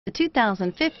The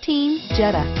 2015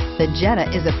 Jetta. The Jetta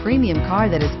is a premium car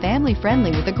that is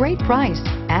family-friendly with a great price,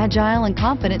 agile and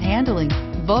confident handling.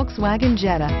 Volkswagen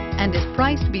Jetta, and is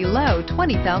priced below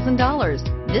 $20,000.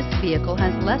 This vehicle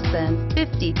has less than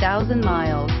 50,000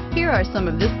 miles. Here are some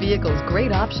of this vehicle's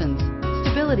great options: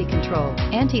 stability control,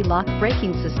 anti-lock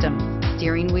braking system,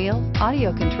 steering wheel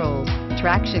audio controls,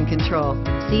 traction control,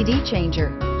 CD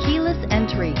changer, keyless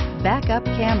entry, backup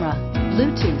camera,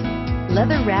 Bluetooth,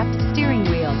 leather-wrapped steering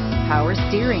wheel, power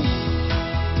steering.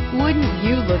 Wouldn't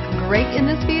you look great in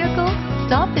this vehicle?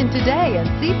 Stop in today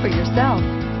and see for yourself.